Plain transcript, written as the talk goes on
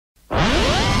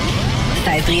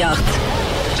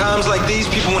538. Times like these,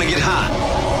 people want to get high.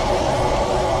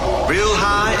 Real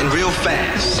high and real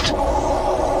fast.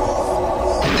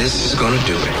 And this is gonna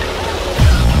do it.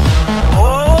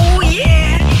 Oh,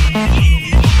 yeah!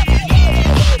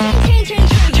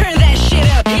 Turn that shit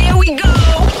up. Here we go.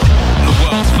 The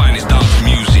world's finest dance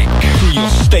music. Your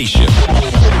station.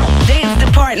 Dance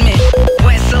Department.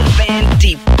 Wessel Van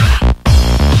Diep.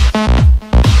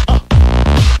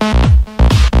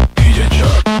 DJ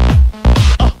Chuck.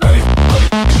 Honey,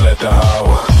 let the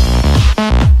hour.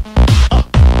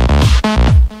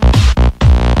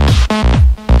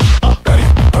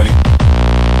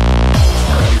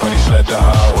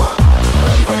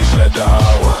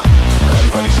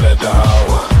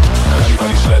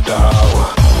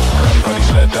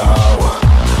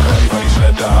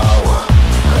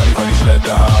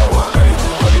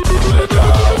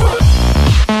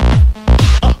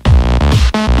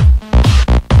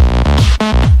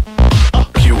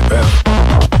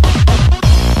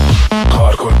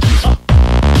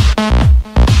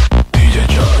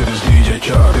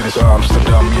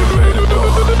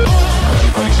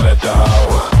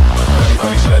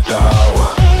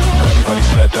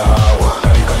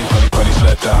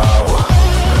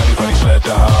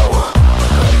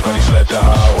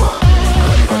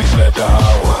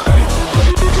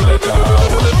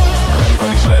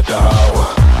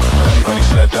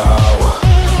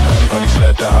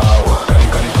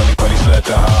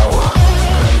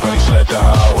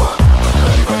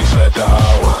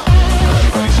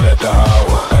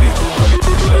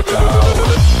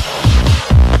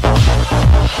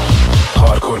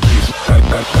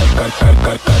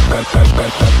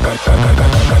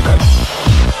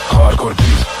 Hardcore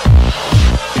beats.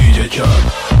 DJ Chuck.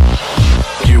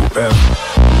 QF.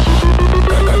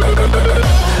 Everybody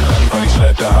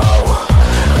let the hour.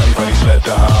 Everybody let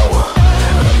the hour.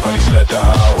 Everybody let the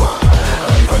hour.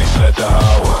 Everybody let the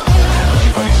hour.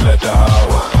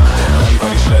 Everybody let the hour.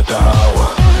 Everybody let the hour.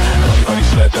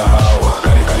 Everybody let the hour.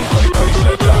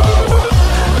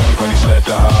 Everybody let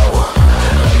the hour. Everybody let the hour. Everybody let the hour.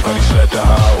 Everybody let the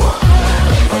hour.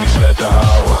 Everybody let the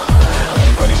hour.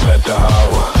 Everybody let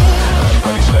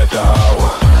the hour.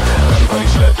 Everybody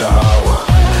let the hour.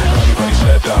 Everybody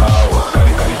let the hour.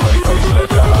 Everybody let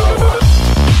the hour.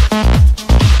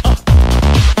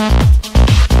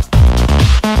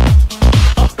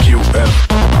 QF.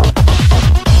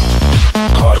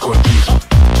 Hardcore beats.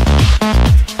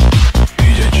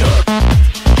 DJ Chuck.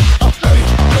 Everybody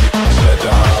let the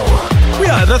hour.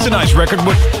 Yeah, that's a nice record,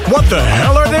 but what the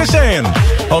hell are they saying?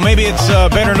 Well, maybe it's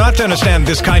better not to understand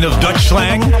this kind of Dutch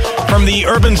slang. From the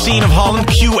urban scene of Holland,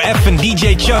 QF and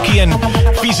DJ Chucky and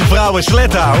Vieze Vrouwen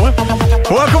Slethouden.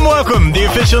 Welcome, the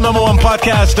official #1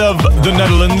 podcast of the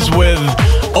Netherlands with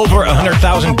over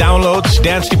 100,000 downloads.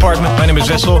 Dance Department, my name is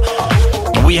Wessel.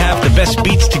 We have the best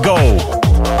beats to go.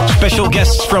 Special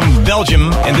guests from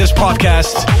Belgium in this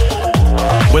podcast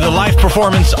with a live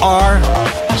performance are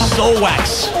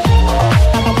Soulwax.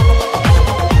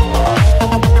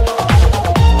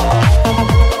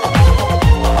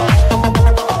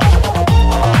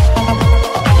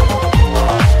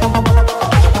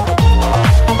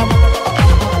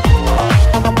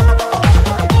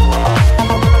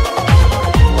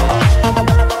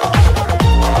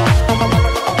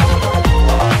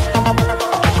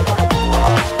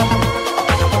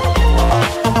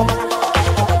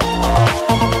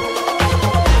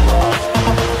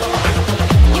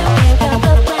 You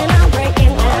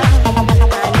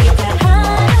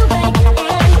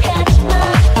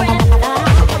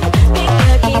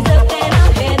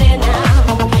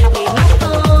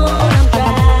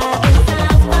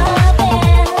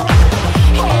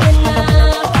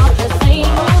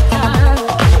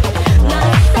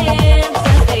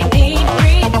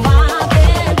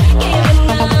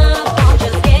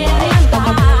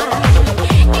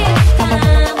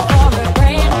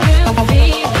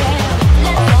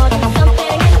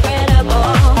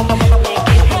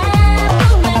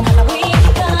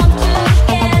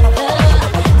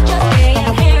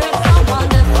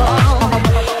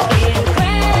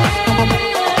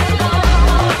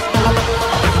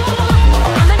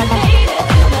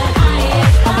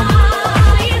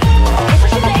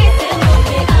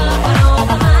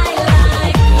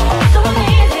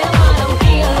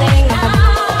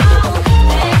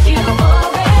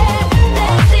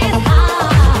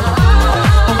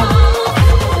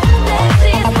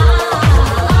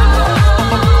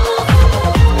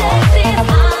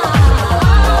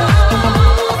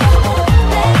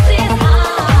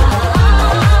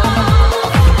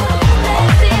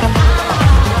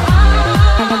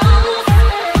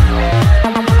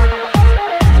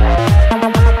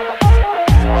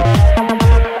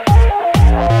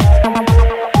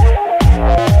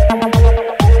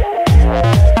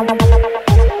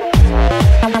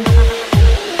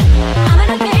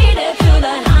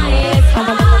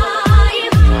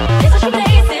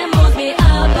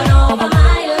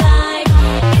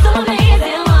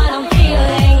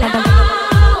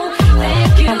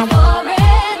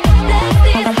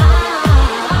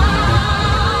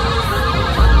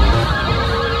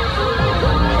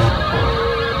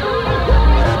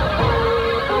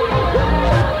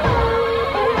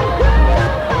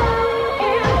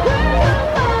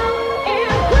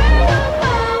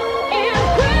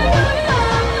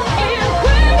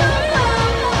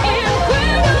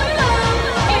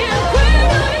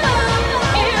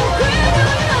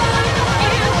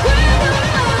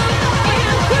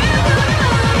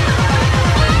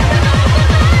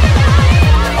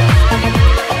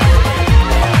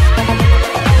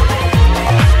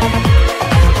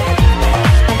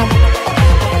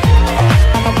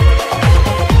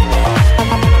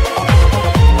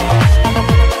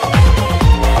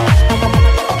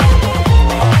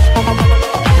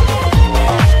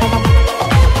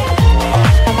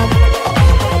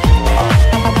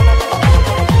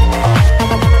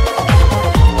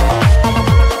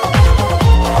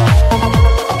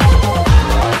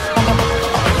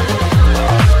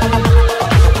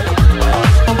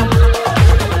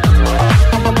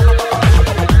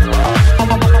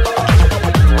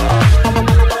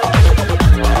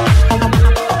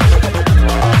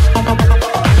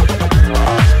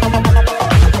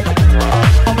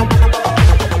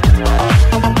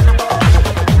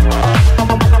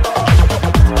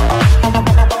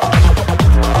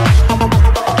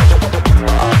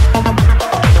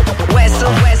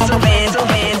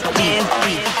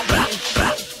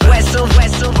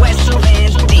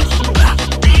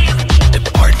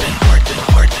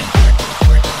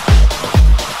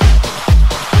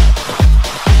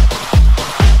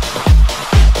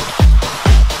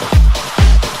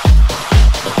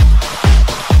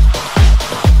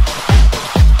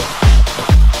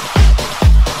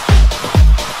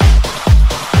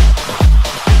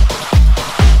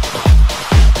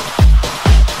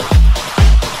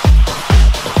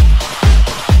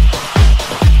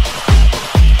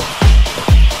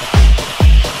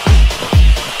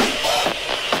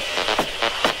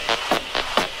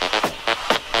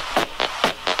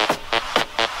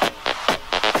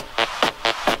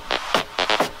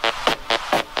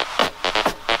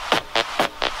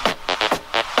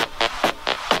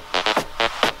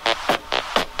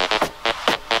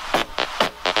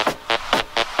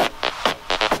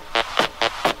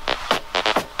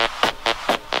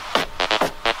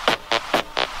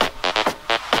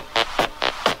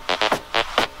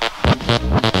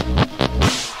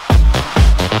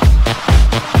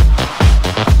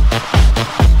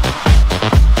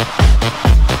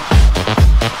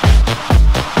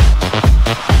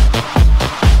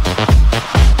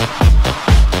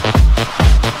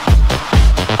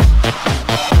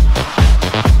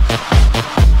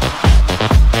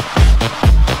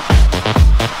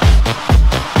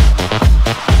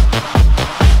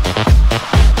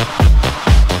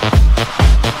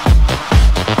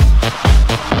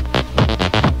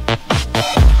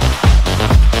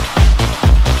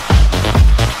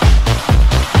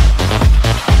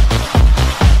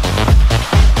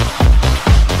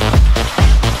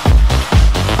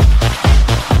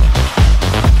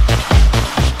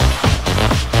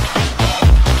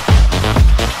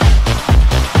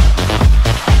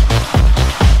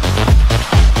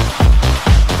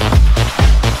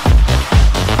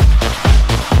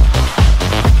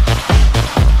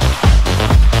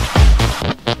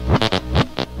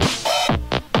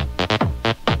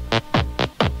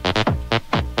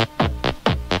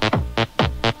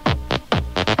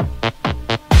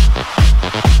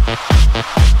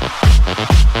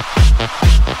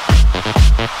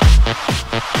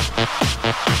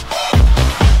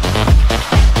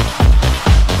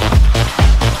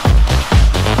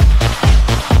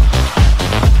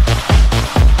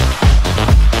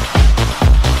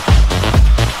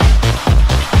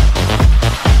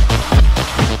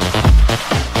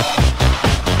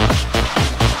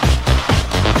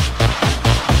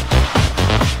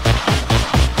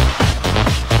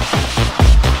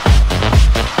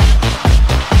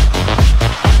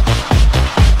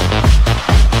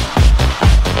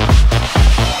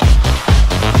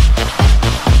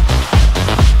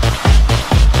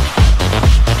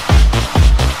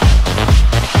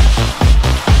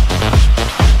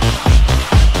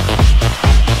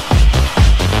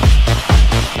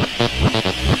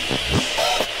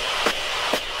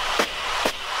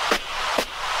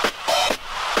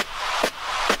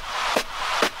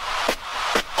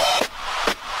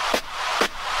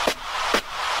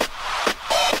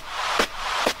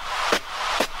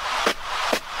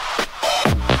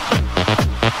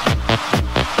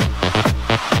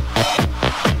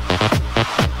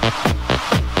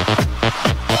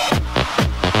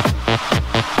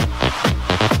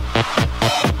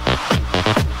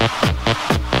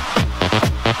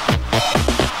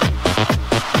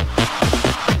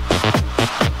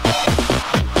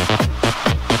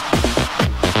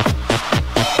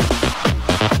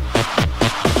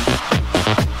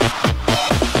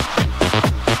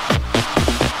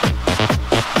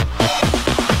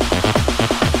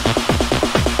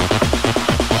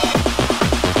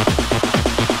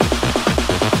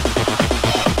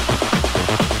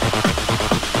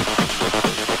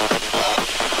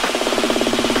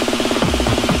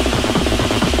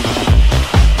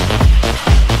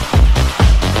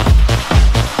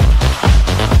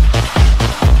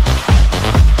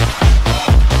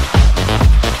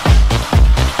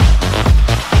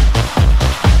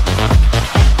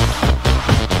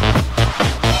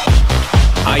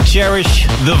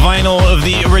the vinyl of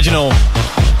the original.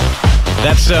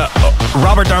 That's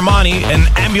Robert Armani and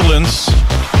Ambulance.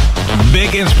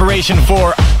 Big inspiration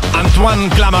for Antoine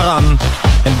Clamaran.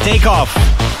 And Take Off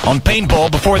on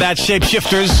Paintball. Before that,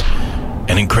 Shapeshifters.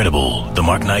 And Incredible, the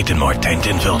Mark Knight and Martijn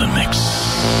Tinvelden mix.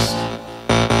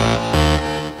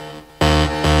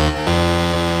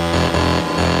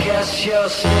 Guess your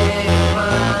state of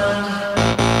mind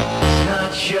is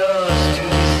not yours to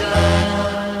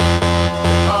design.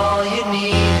 All you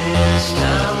need is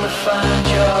time to find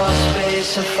your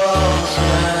space of false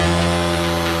line.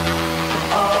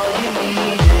 All you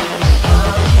need is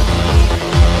all you need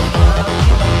is all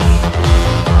you need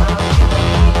is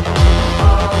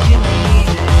all you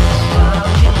need is all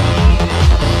you need is all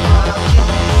you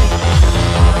need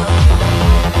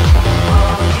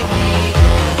all you need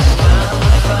is time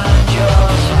to find your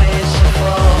space of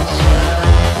false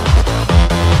line.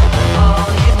 All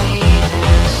you need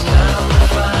is time to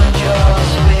find your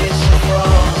space of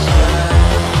false line.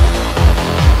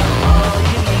 All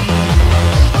you need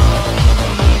is all you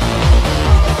need.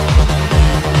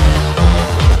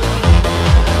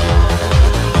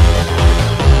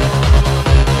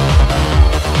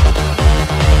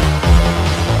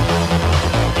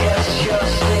 Guess your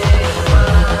state of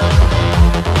mind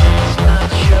is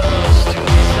not yours to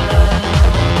design.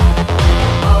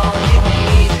 All you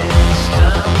need is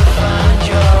time to find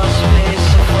your space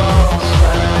of false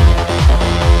line.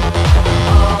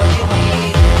 All you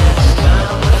need is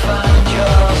time to find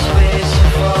your space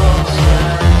of false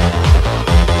line.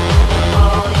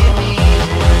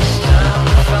 All you need is time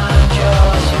to find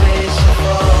your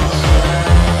space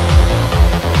of false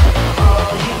line.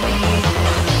 All you need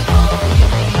is all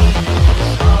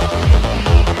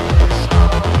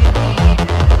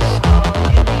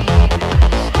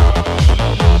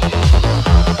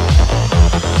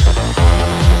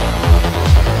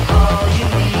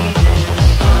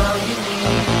you need is all you need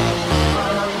is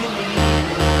all you need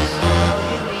is all you need all you need is all you need all you need is all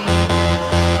you need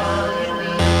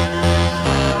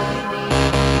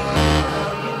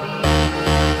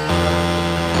all you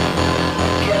need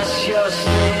Guess your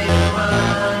state of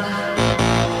mind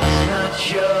is not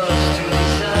yours to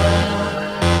design.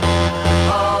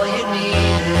 All you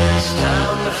need is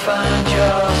time to find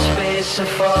your space of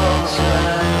false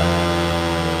line.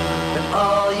 And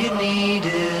all you need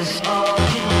is all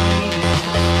you need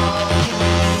is all you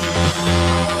need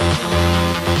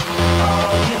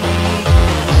all you need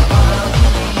is all you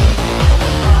need.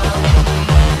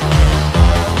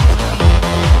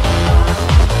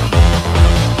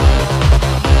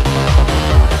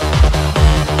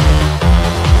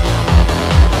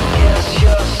 Guess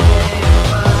your state of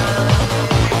mind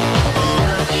is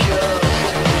not yours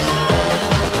to design.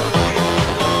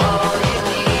 All you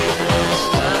need is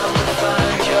time to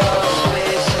find your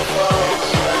space of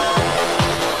false line.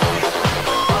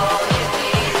 All you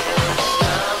need is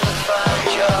time to find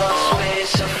your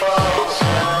space of false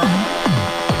line.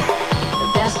 The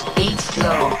best beats to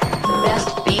go. The best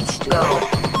beats to go.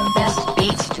 The best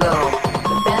beats to go.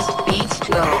 The best beats to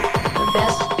go. The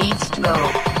best beats to go.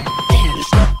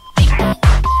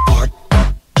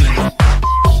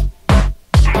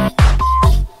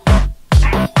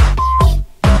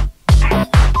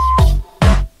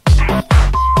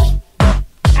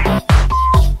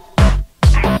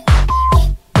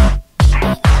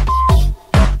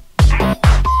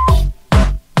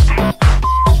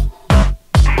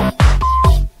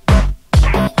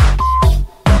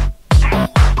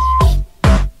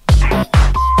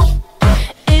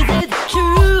 Is it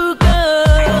true,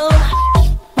 girl?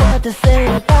 What to say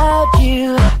about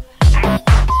you?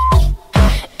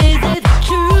 Is it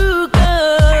true,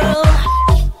 girl?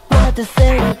 What to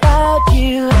say about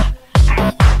you?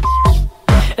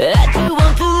 That you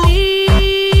want to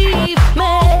leave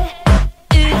me?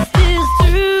 Is this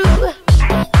true?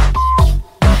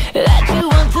 That you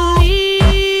want to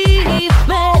leave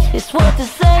me? Is what to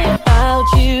say about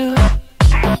you?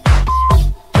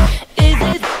 Is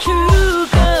it true,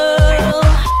 girl?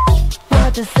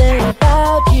 What to say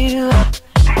about you?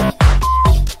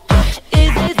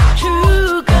 Is it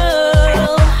true,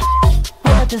 girl?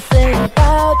 What to say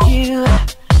about you?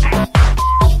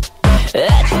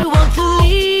 That you want to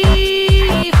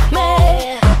leave me?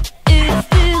 Is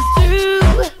this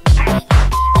true?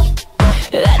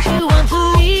 That you want to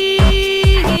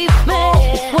leave me?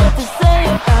 Is what to say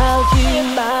about you?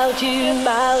 About you,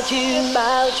 about you,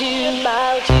 about you,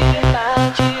 about you,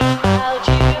 about you, about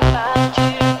you, about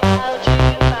you, about you, about you,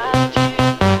 about you.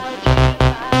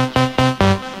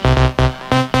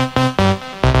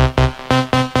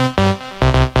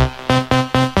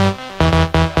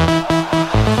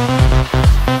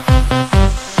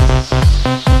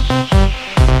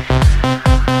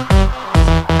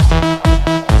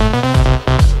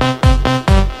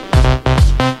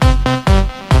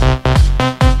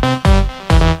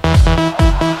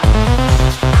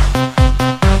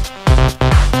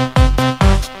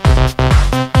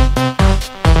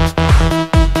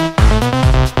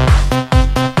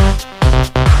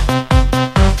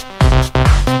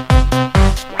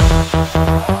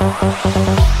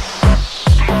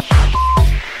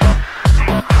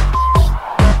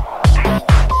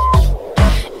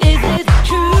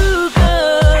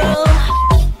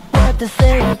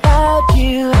 about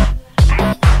you?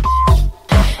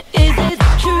 Is it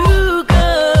true,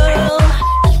 girl?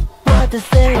 What to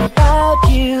say about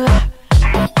you?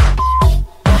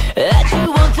 That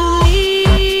you want to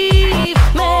leave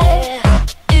me?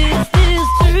 Is this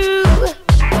true?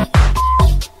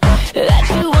 That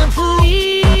you want to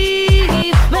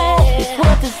leave me? Is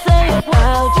what to say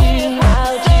about you?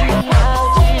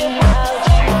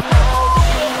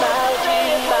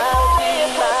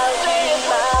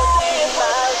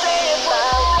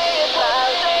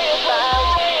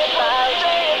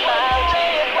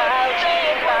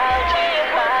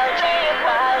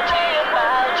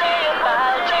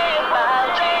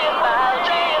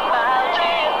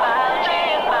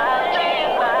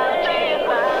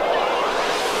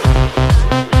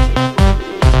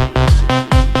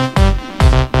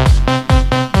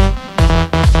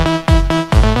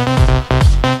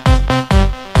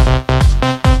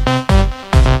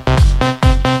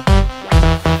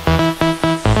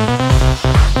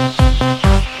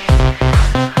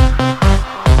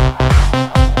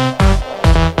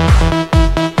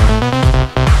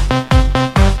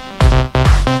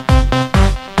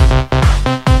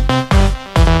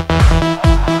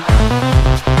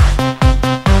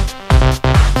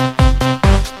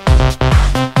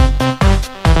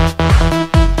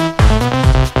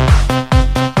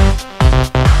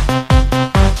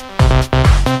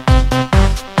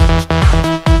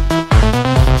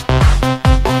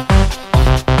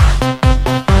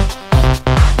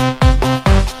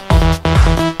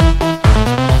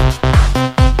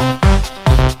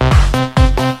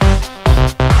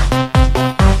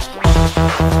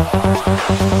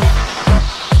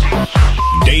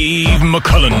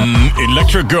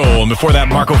 Electric Girl, and before that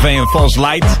Marco Vey and False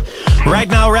Light. Right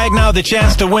now, the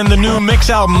chance to win the new mix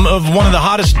album of one of the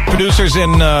hottest producers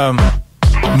in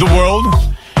the world,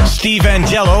 Steve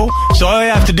Angelo. So all you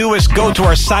have to do is go to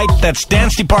our site, that's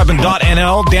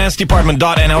dancedepartment.nl,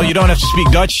 dancedepartment.nl. You don't have to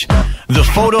speak Dutch. The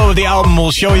photo of the album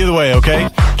will show you the way, okay?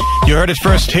 You heard it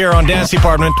first here on Dance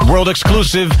Department, world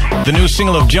exclusive, the new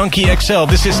single of Junkie XL.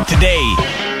 This is Today.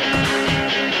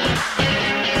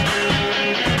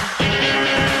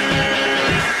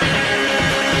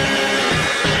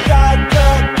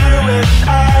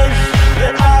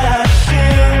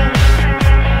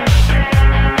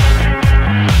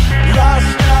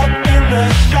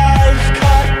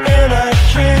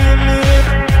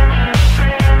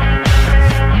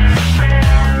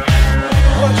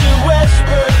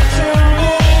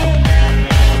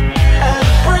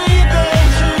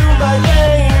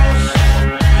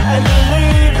 And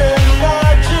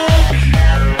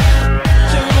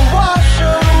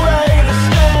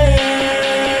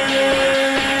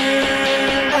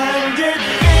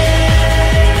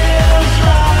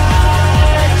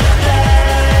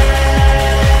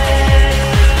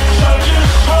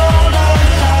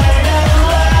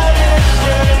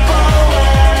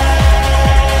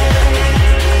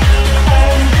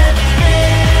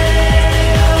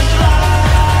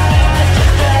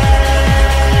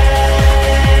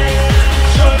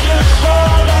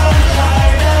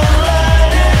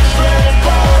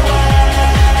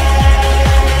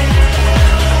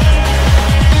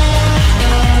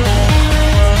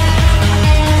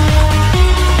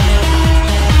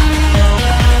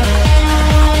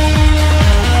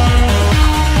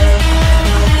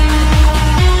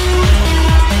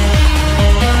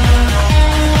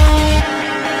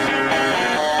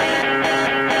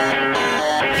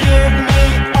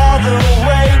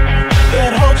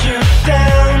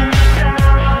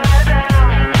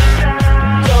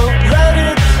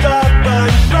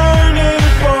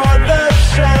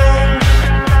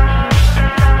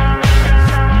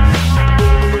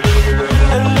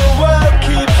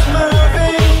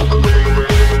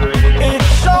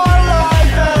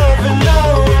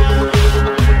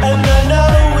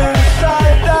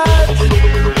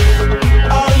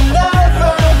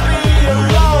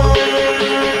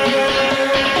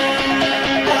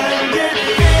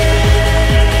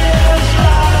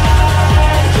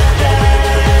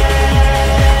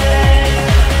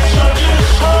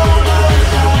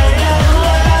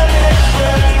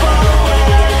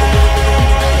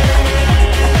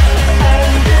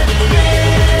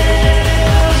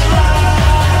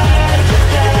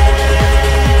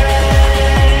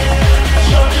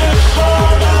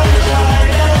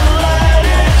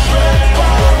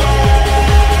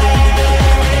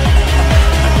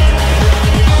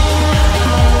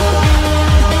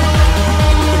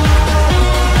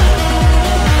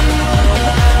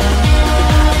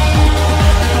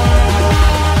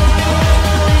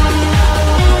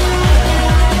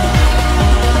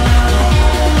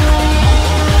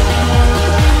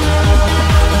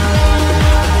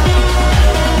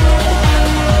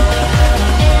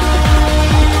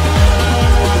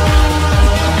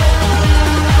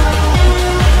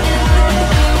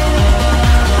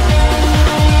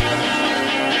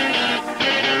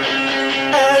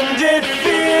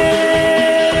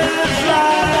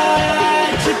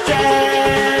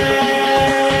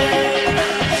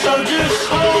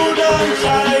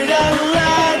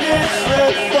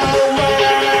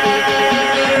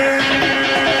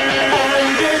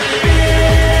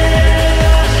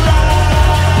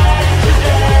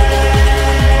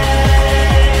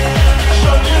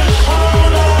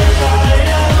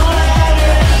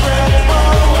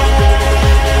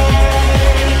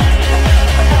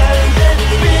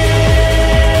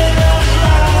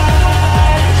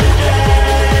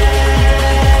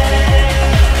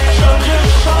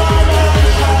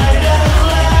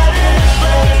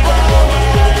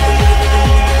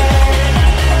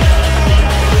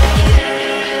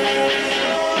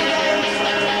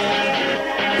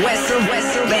Wessel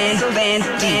Van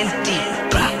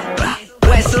Deep.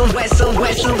 Wessel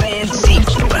Van Deep.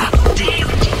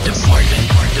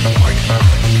 Department.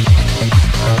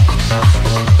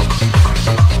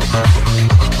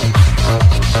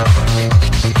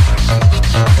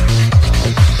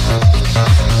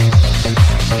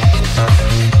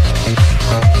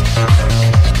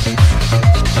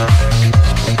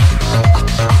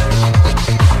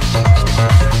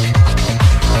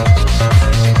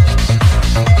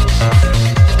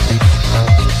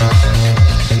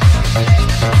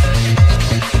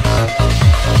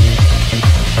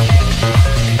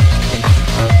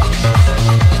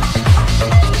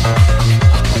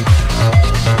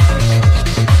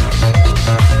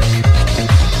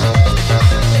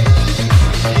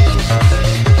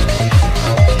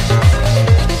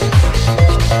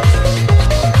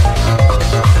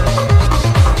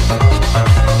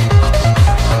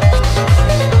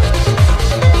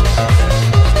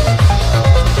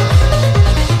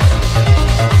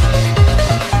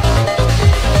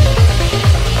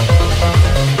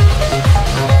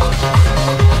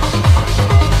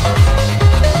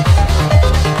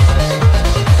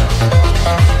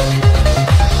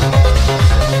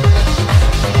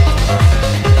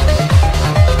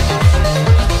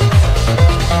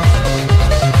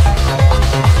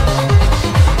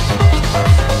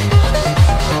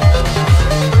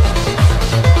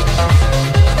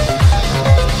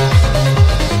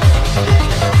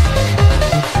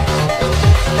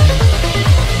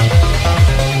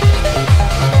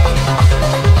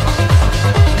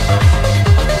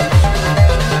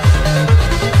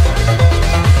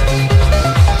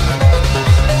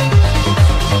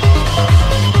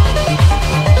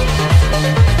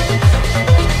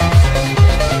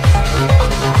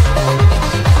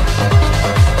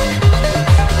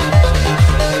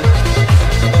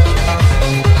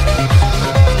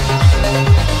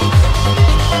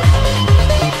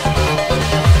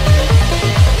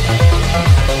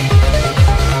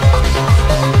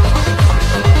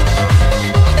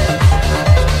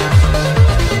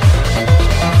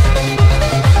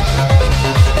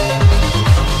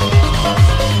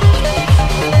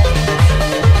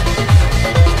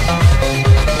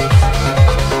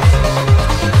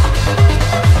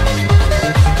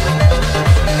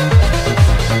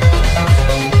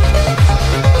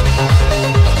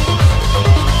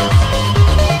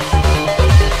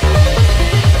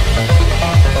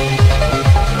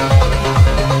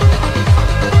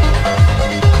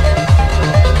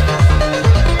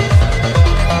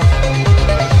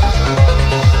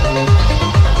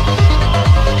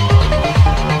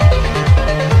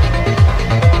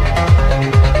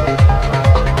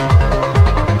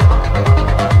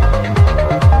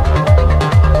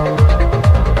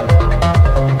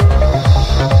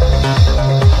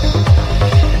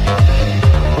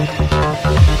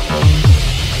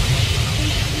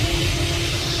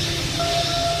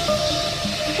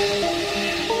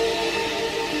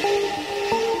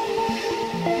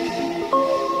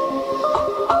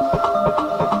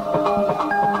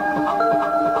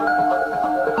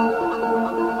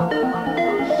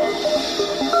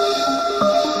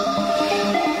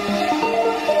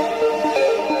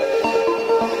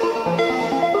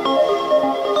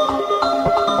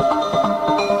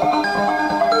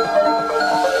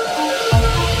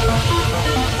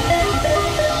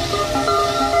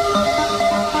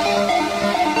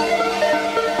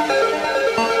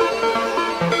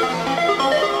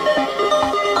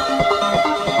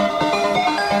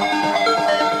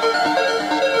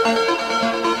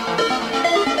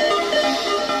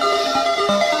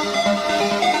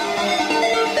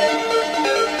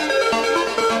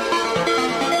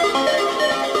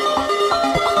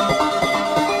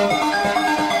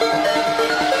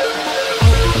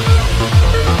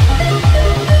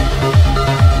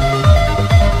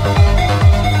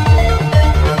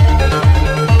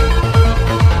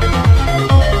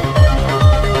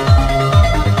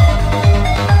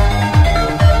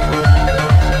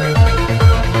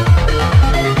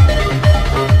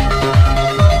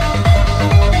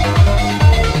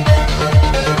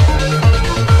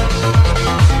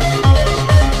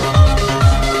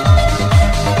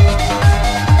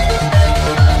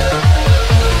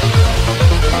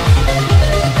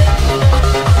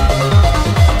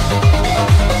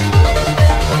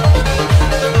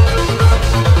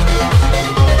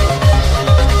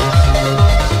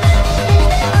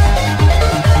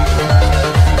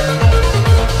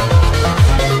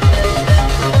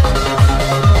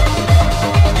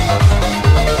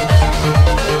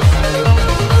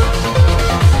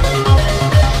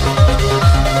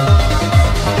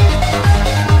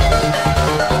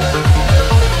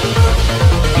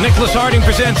 Nicholas Harding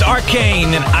presents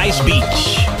Arcane and Ice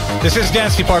Beach. This is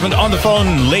Dance Department. On the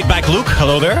phone, laid back Luke.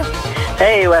 Hello there.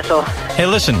 Hey, Wessel. Hey,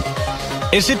 listen.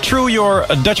 Is it true you're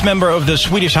a Dutch member of the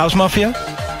Swedish House Mafia?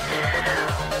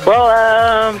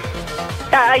 Well,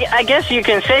 I guess you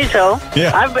can say so.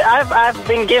 Yeah. I've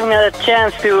been given a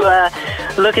chance to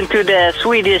look into the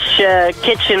Swedish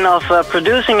kitchen of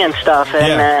producing and stuff,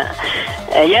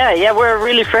 and yeah, we're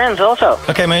really friends also.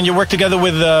 Okay, man, you worked together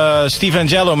with Steve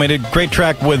Angelo, made a great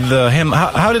track with him.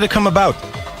 How did it come about?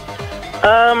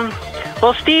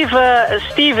 Well, Steve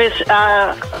is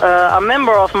a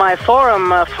member of my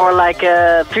forum for like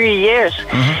 3 years.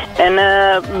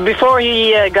 And before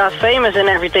he got famous and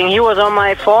everything, he was on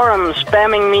my forum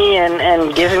spamming me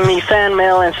and giving me fan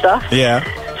mail and stuff. Yeah.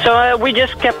 So we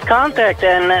just kept contact,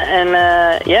 and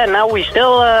yeah, now we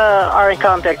still are in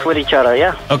contact with each other,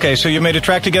 yeah. Okay, so you made a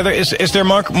track together. Is there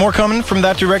more coming from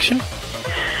that direction?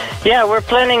 Yeah, we're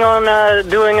planning on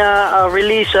doing a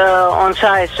release on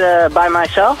Size by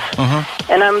myself.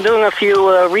 And I'm doing a few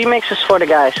remixes for the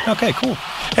guys. Okay, cool.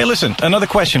 Hey, listen, another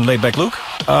question, laid back Luke.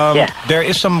 Yeah. There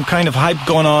is some kind of hype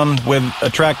going on with a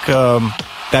track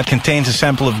that contains a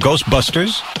sample of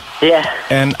Ghostbusters. Yeah.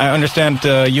 And I understand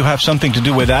you have something to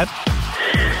do with that.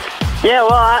 Yeah,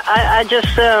 well, I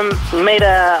just made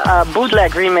a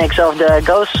bootleg remix of the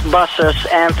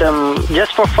Ghostbusters anthem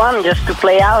just for fun, just to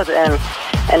play out, and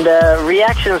the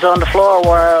reactions on the floor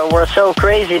were so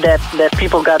crazy that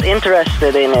people got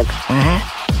interested in it.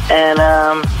 And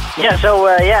yeah, so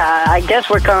yeah, I guess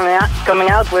we're coming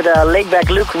out with a Laid Back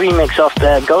Luke remix of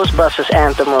the Ghostbusters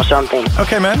anthem or something.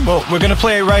 Okay, man. Well, we're gonna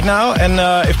play it right now, and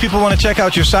if people want to check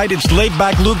out your site, it's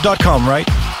laidbackluke.com, right?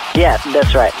 Yeah,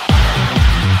 that's right.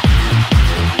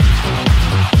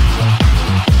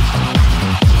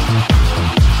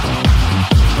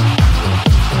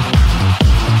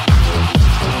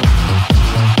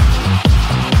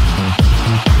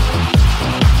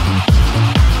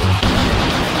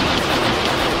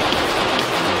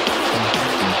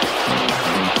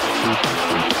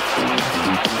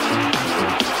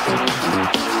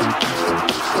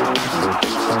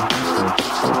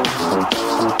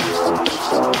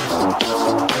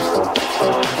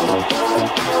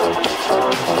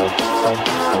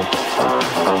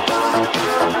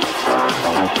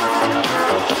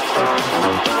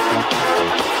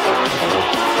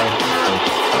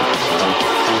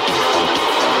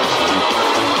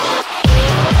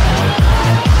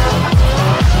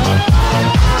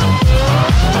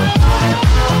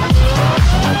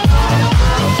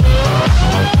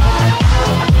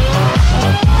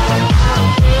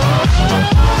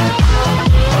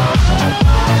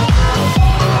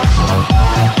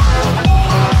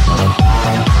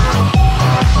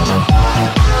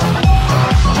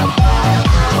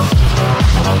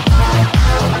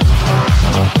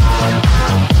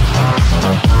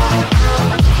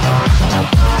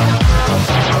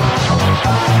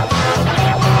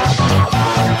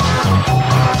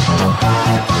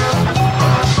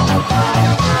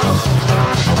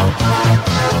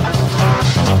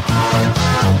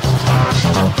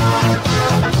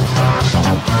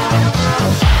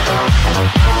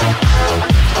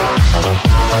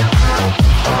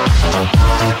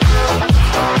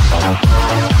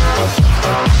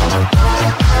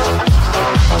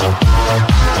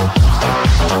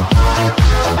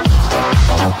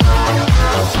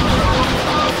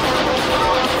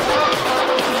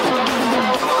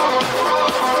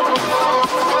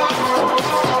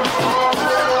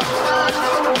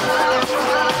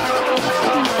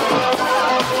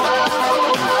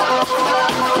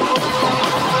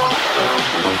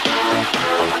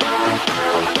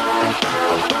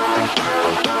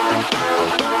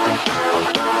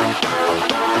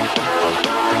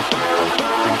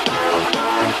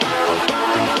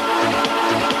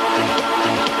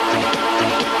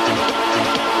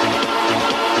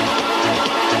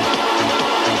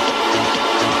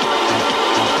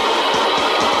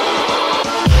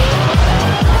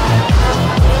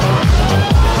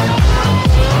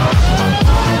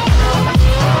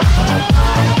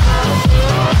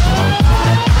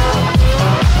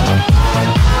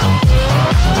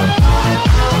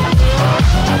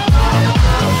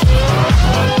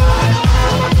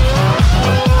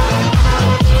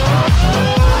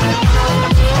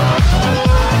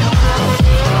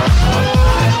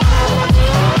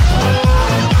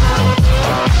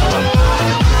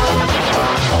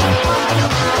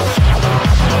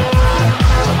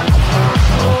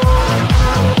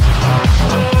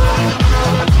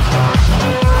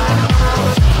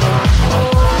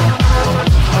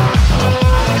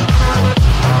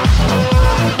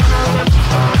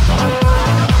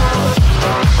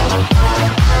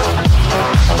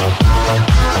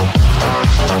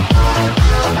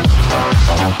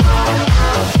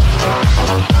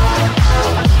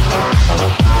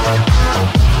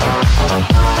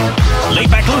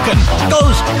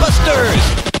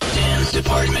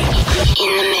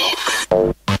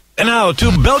 And now,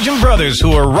 two Belgian brothers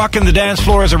who are rocking the dance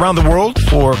floors around the world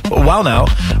for a while now,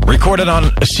 recorded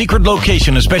on a secret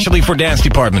location, especially for dance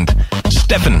department.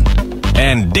 Stefan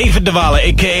and David De Walle,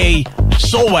 a.k.a.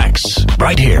 Soulwax,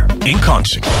 right here in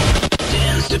concert.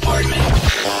 Dance department.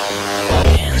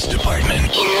 Dance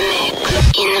department.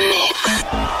 In the mix.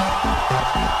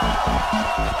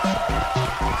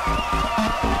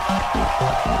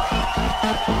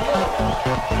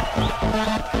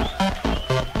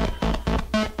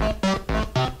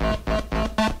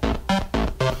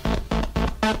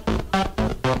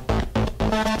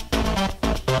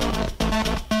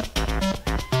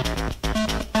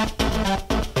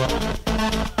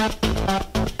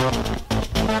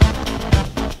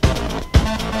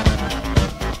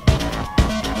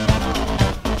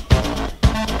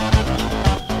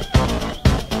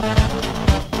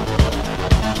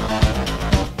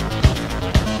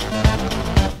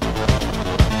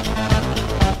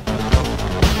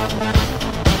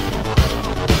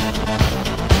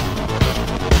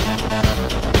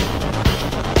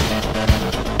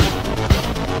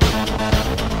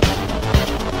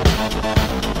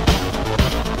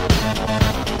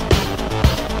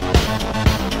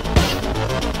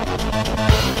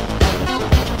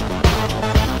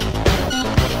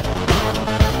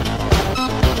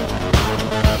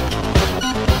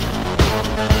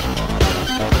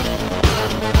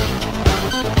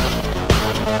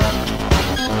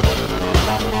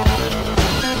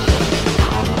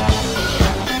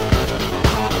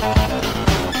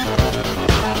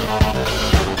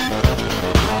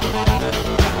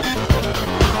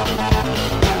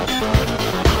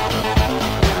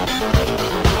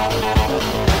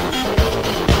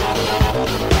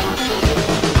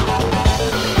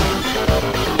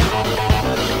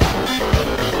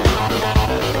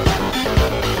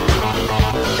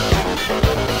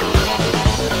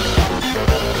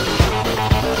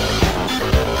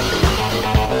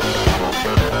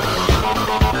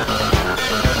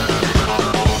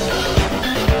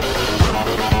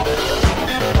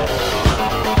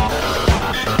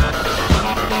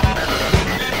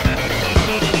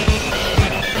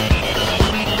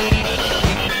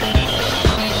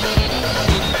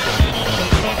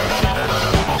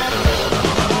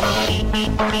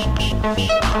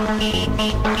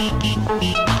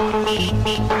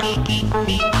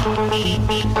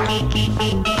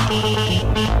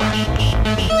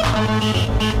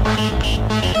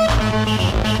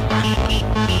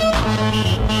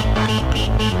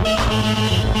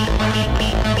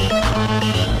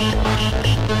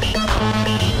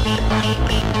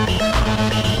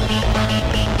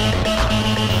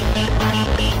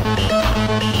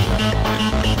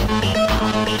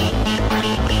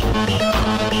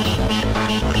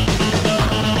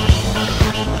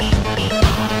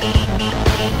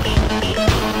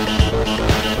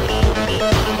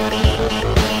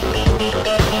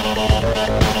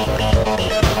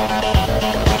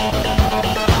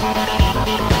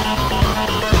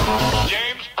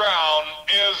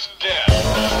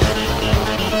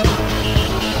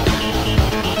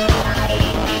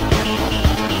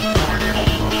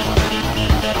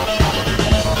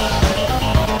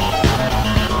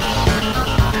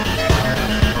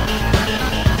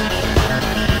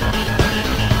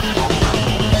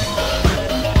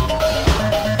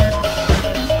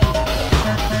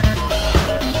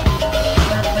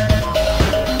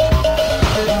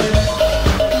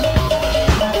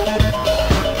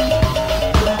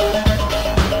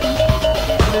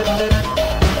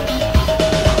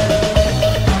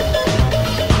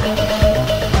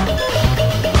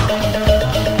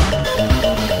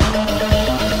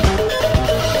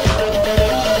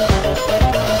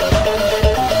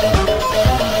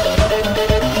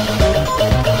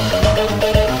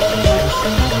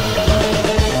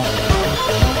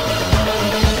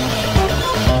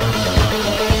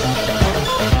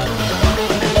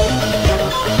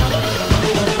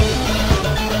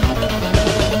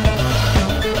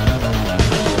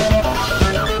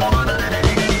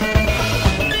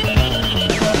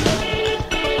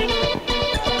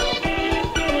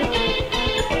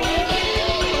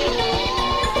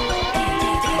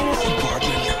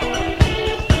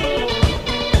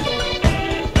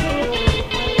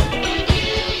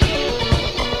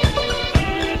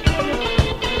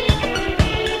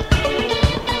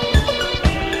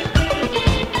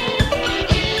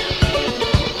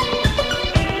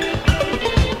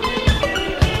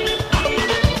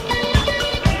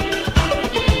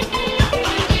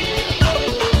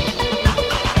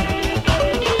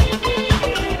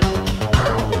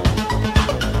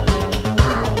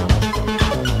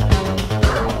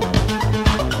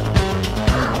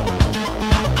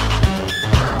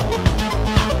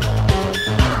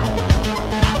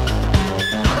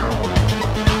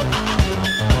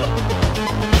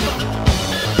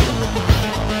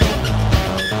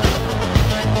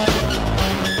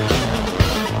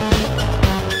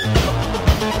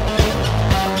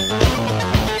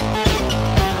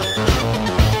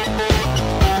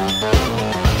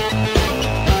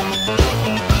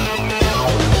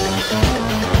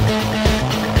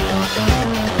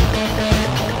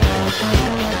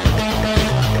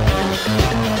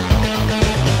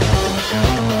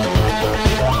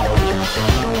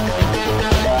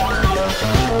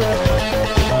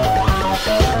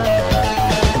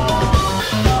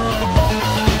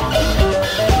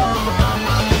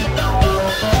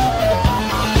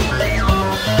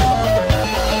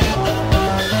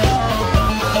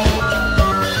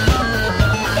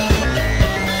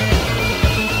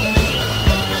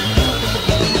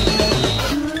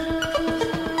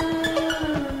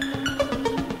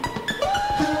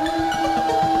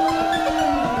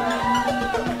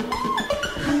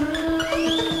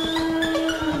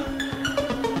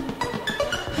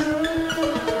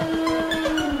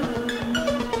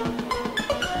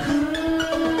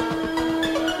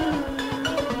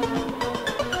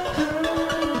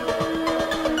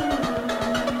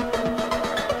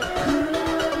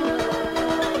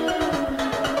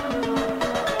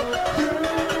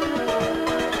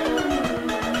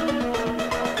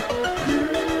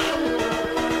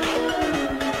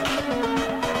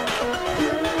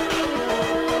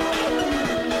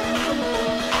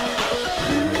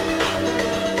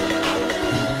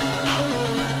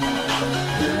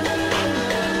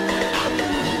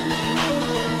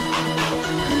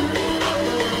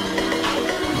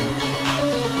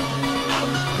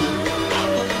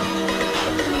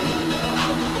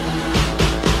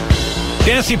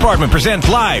 Dance Department present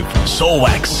live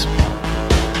Soulwax.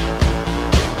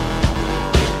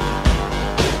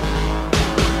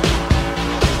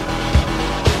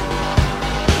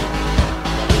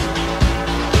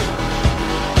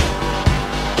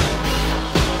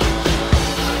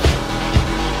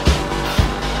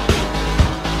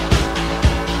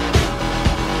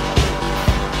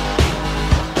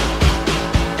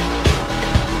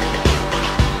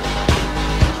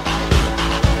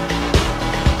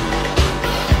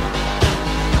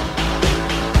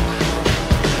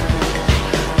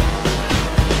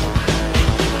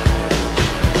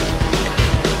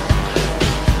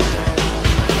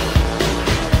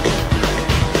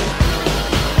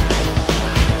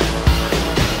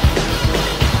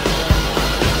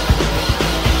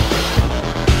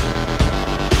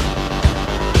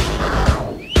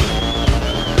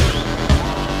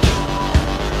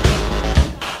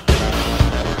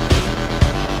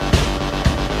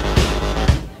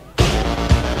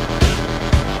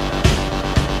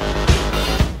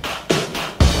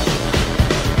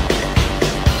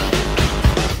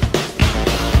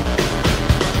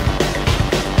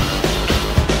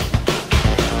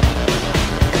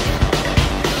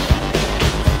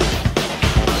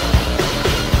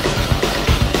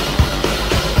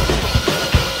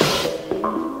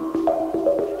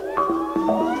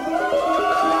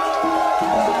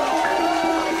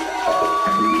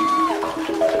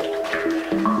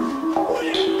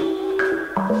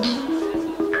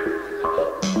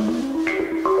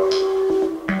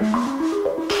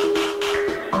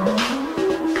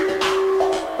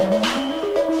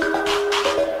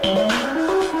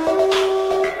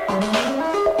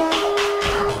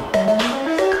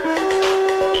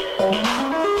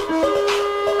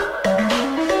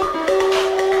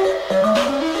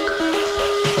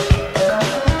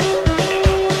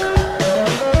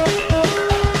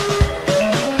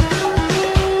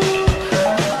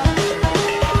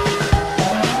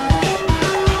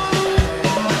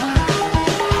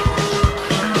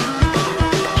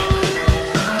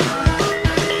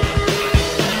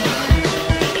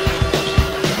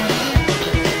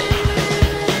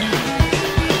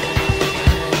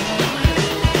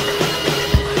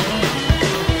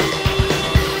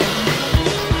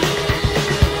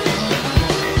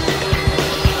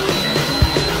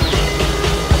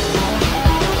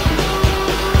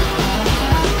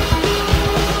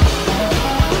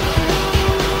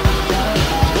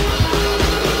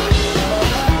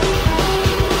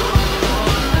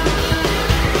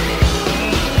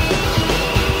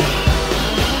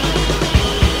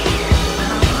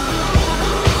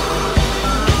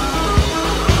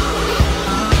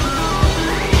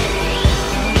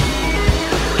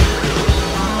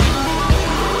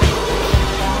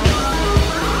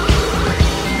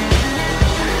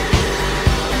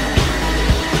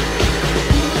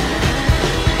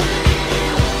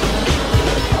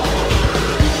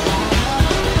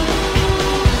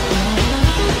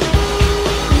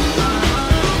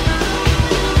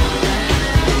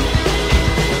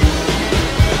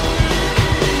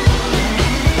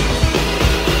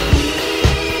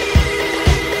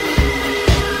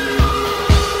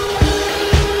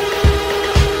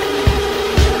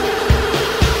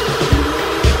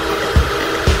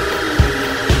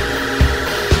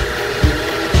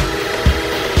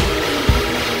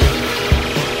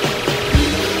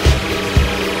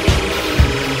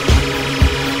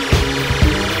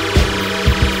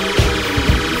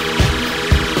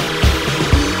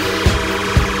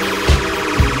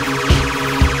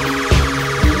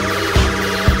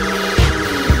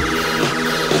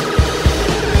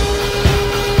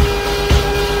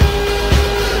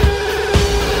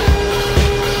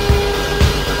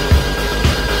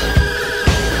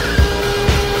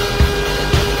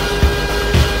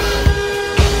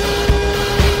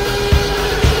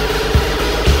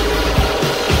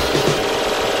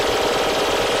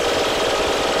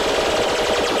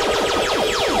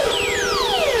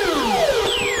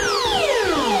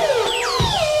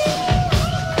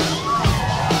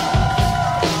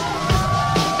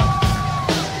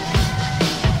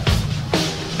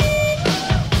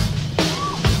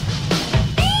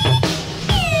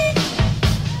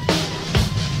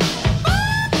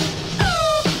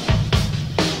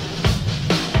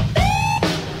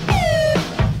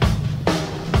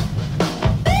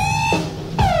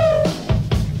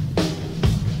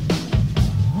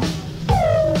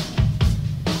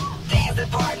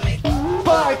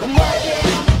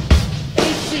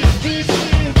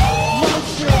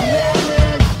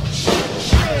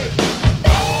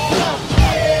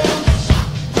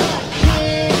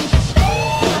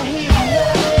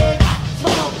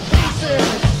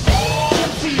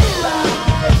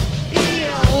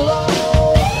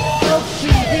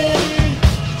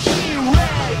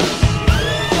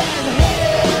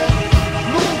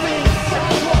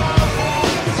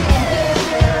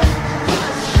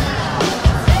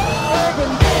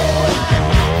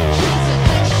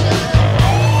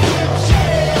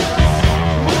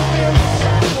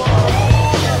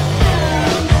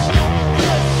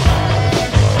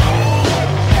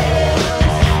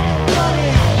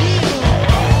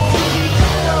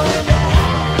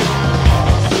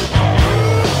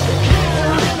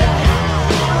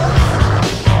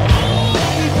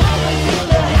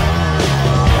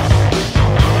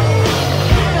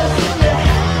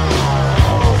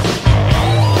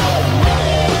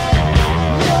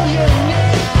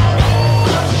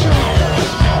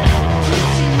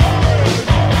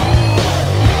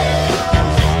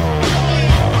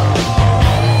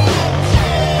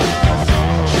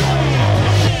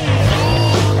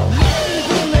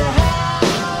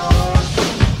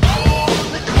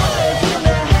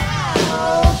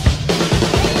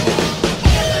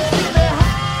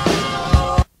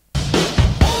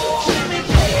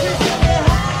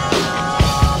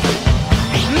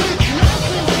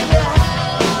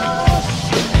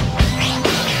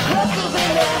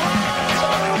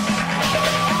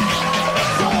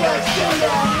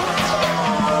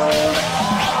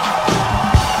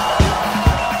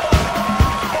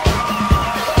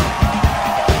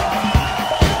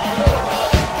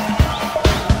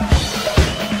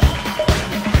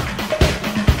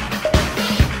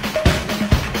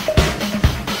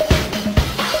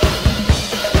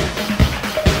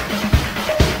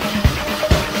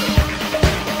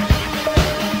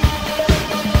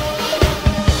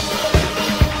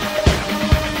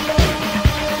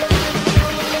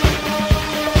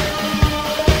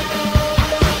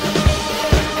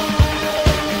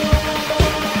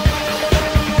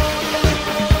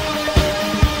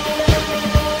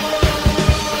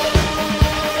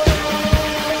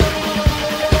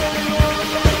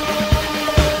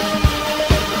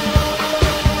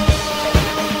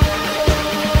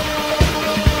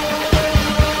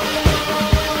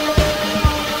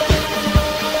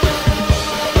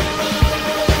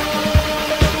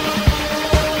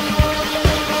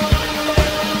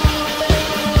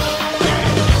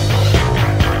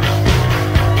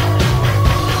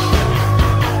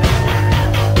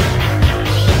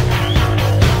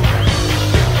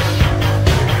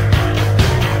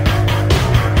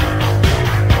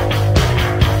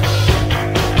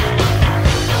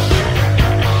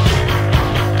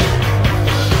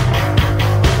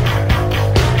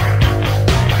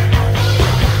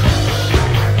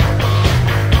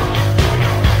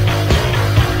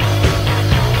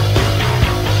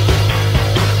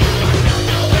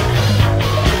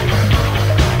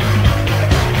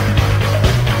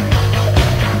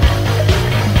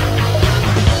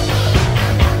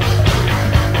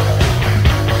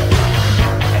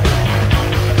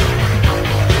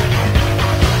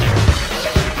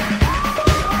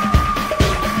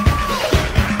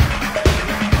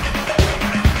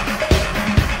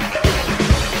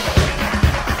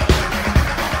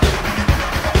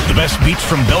 best beats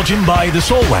from Belgium by the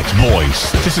Soulwax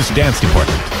Boys. This is Dance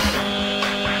Department.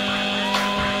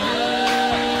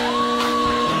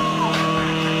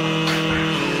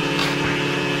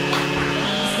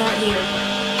 It's not you,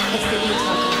 it's the E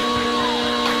talking.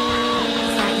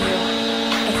 It's not you,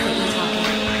 it's the E talking.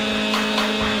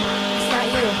 It's not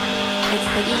you, it's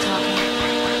the E talking.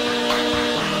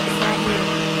 It's not you,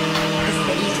 it's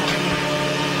the E talking.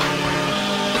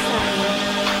 It's not you,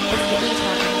 it's the E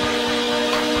talking.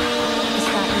 It's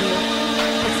not you,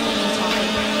 it's the E talking.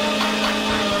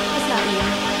 It's not you,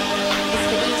 it's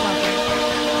the E talking.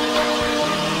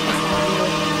 It's not you,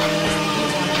 it's the E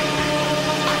talking.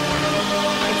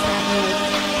 It's not you,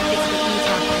 it's the E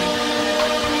talking.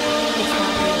 It's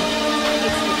not you,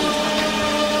 it's the E talking.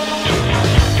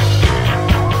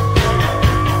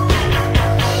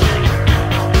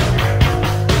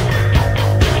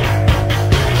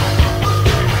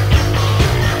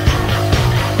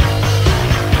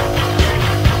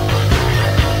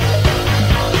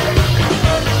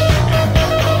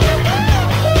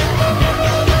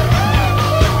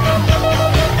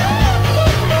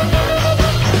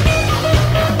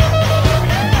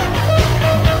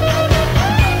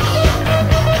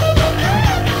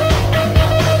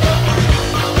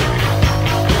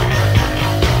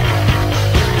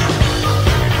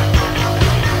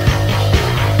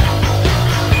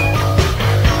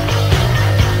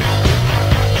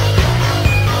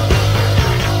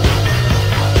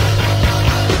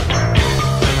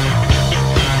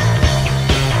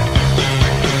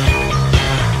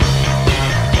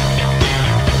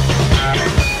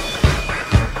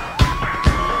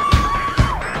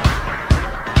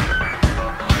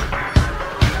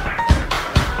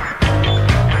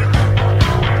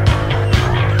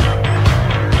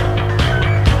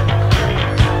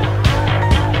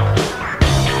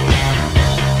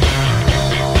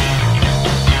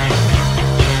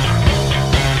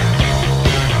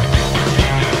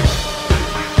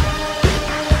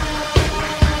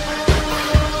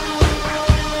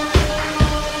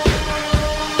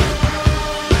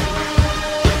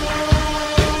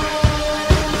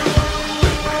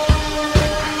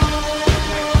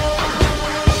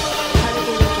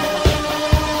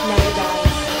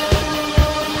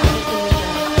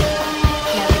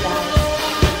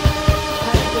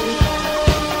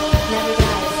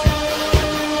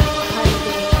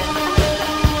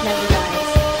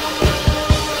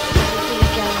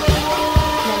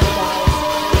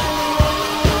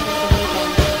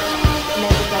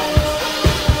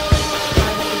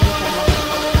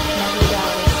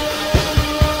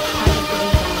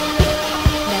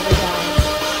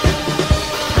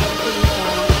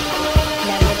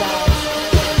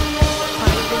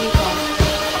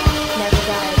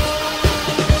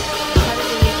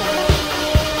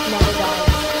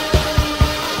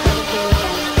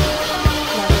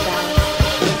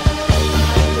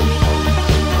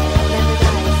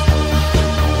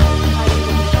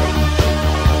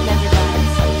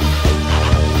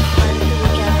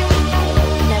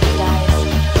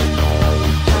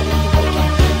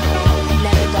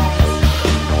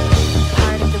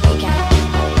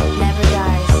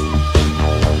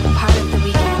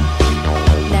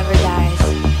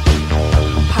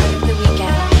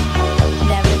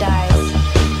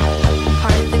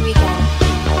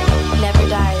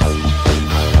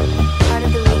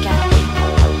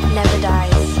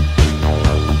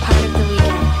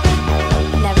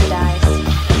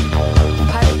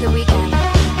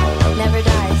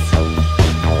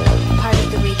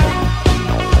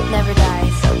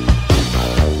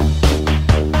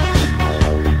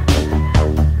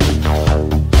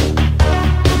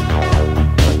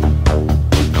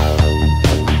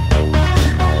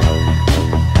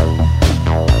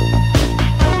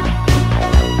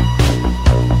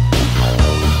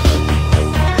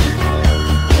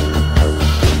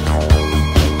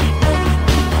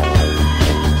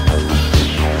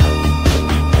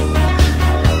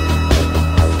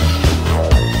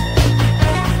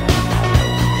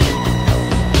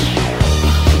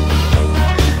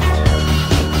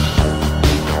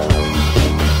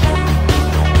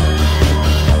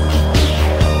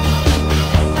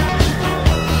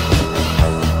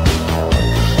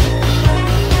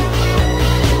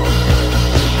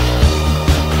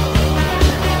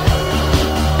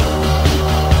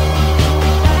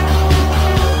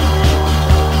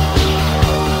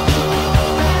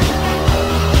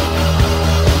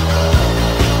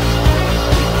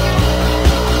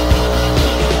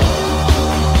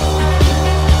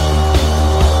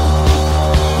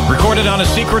 recorded on a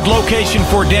secret location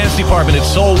for Dance Department at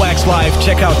Soulwax Live.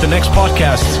 Check out the next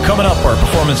podcasts. Coming up are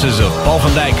performances of Paul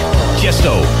van Dijk,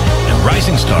 Tiesto, and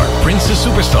Rising Star, Princess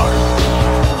Superstar.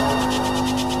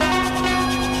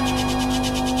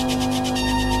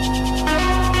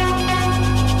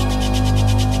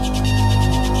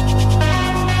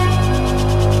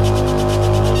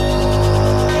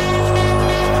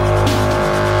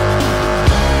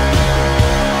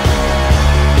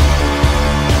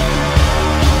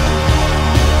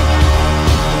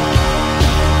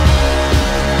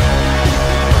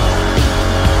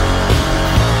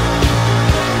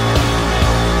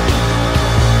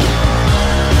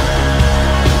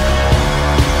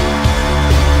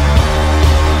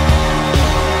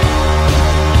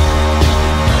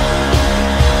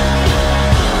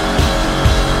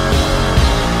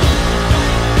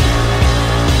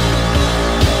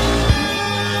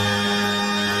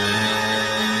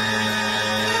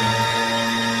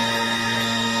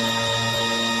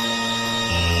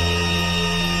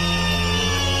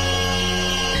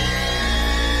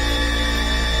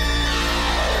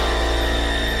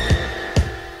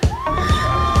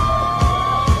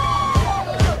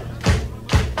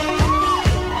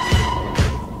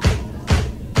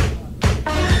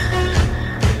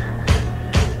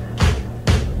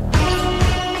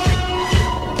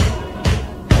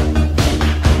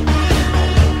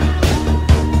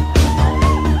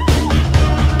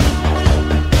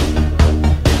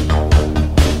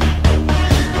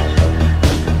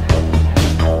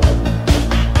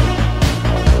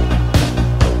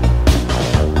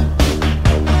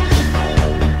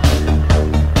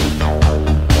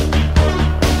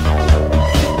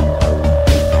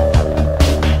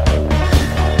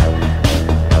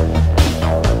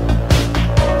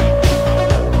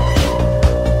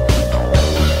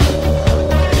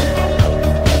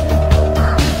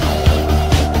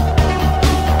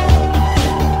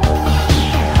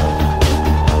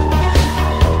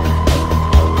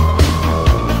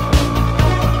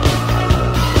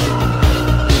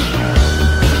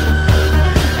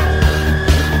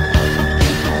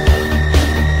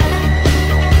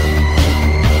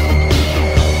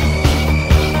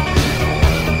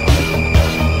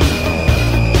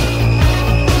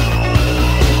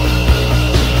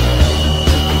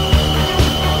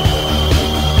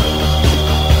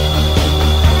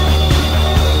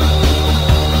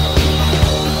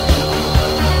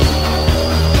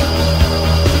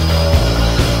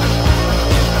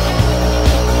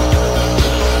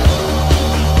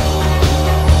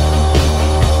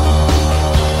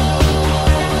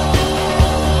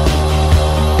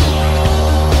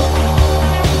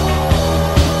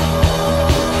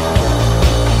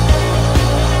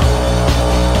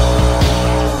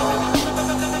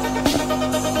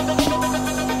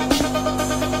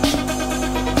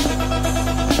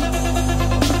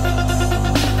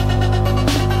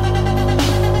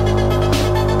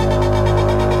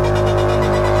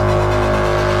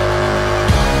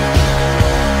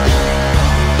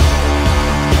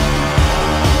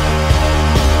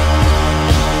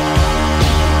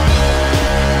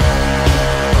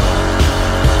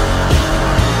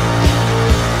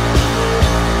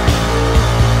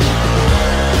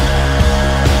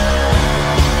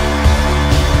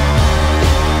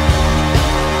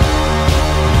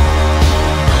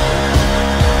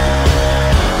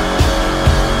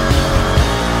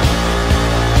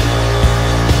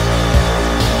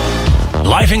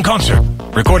 Live in concert,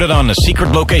 recorded on a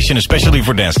secret location especially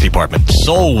for dance department,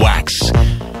 Soulwax.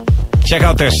 Check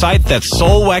out their site, that's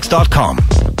soulwax.com.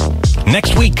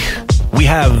 Next week, we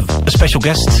have a special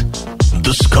guest,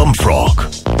 the Scum Frog.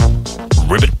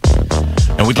 Ribbit.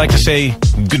 And we'd like to say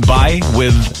goodbye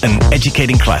with an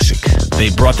educating classic. They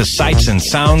brought the sights and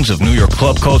sounds of New York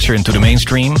club culture into the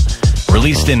mainstream,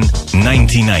 released in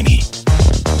 1990.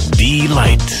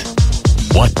 Delight.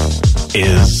 What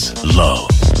is love?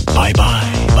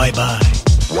 Bye-bye, bye-bye.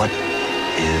 What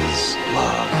is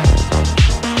love?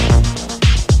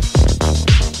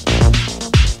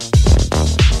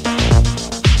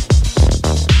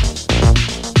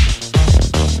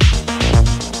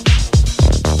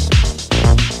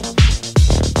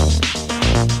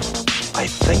 I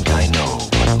think I know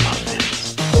what love is.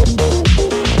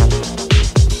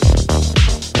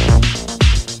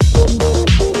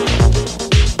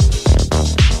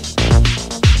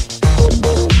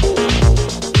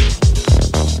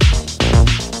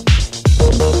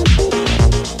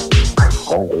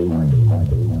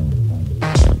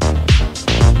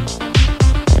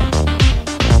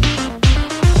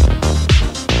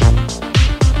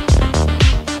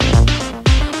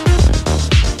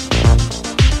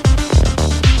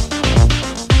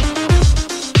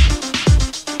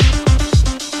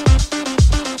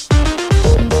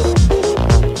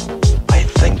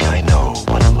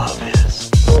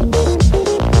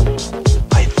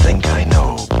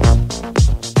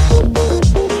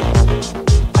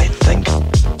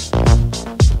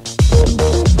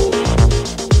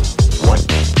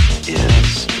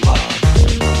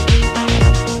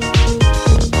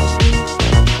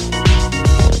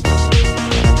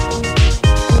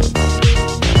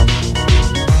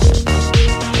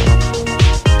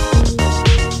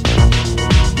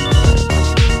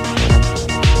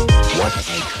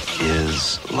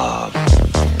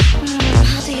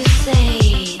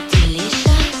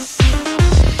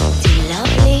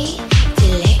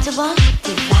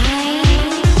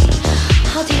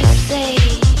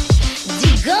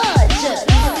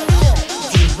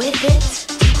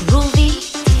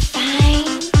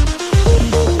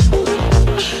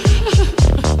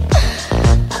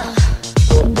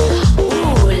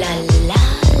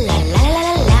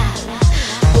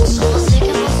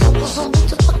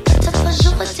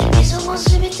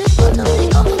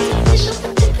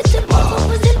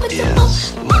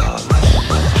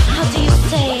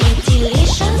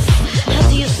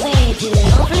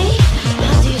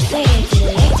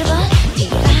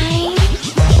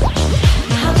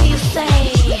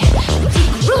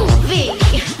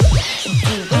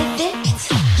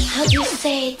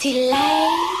 say delay.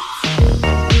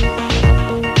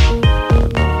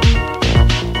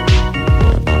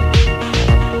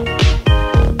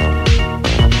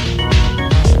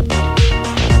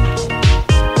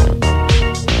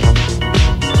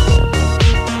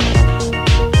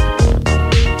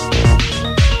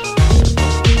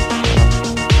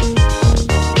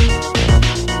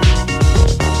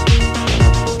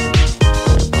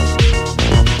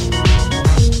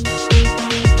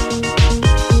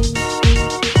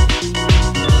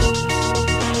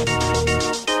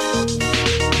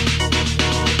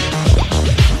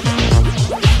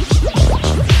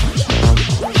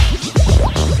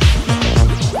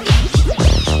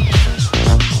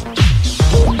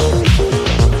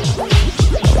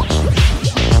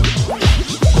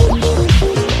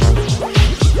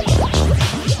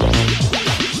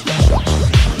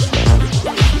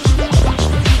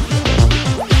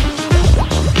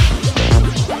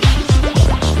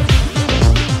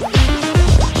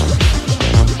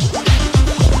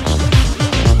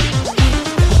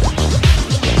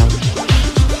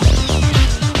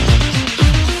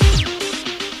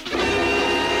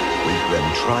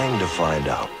 Trying to find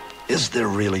out, is there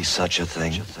really such a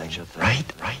thing? Right?